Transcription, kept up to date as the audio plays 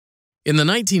In the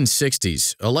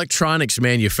 1960s, electronics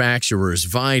manufacturers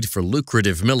vied for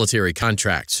lucrative military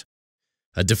contracts.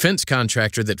 A defense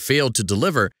contractor that failed to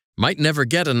deliver might never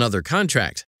get another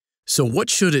contract. So what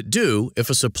should it do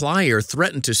if a supplier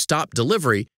threatened to stop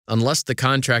delivery unless the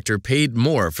contractor paid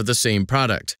more for the same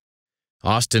product?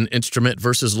 Austin Instrument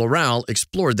versus Loral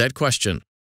explored that question.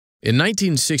 In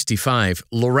 1965,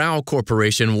 Loral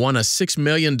Corporation won a $6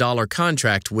 million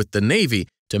contract with the Navy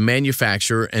to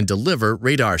manufacture and deliver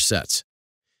radar sets.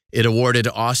 It awarded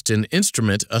Austin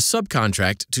Instrument a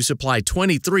subcontract to supply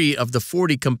 23 of the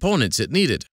 40 components it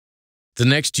needed. The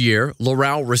next year,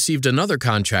 Loral received another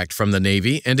contract from the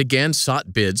Navy and again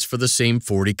sought bids for the same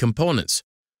 40 components.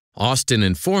 Austin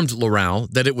informed Loral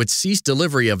that it would cease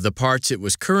delivery of the parts it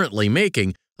was currently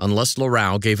making unless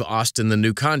Loral gave Austin the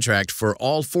new contract for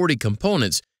all 40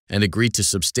 components and agreed to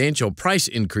substantial price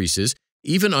increases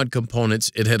even on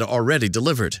components it had already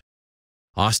delivered.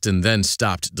 Austin then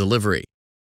stopped delivery.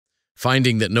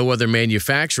 Finding that no other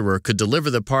manufacturer could deliver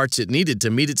the parts it needed to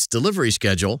meet its delivery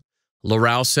schedule,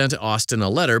 Loral sent Austin a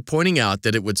letter pointing out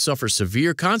that it would suffer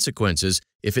severe consequences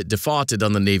if it defaulted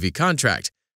on the Navy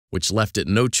contract, which left it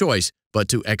no choice but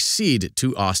to accede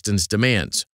to Austin's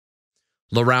demands.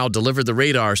 Loral delivered the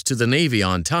radars to the Navy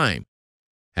on time.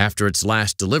 After its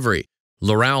last delivery,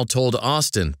 Loral told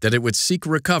Austin that it would seek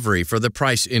recovery for the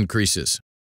price increases.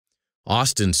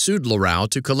 Austin sued Loral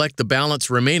to collect the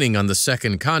balance remaining on the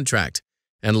second contract,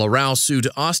 and Loral sued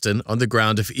Austin on the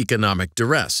ground of economic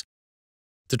duress.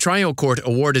 The trial court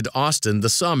awarded Austin the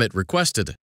sum it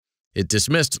requested. It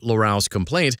dismissed Loral's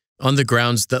complaint on the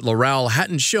grounds that Loral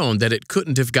hadn't shown that it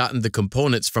couldn't have gotten the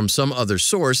components from some other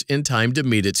source in time to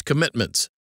meet its commitments.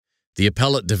 The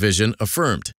appellate division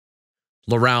affirmed.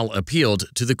 Loral appealed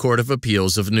to the Court of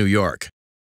Appeals of New York.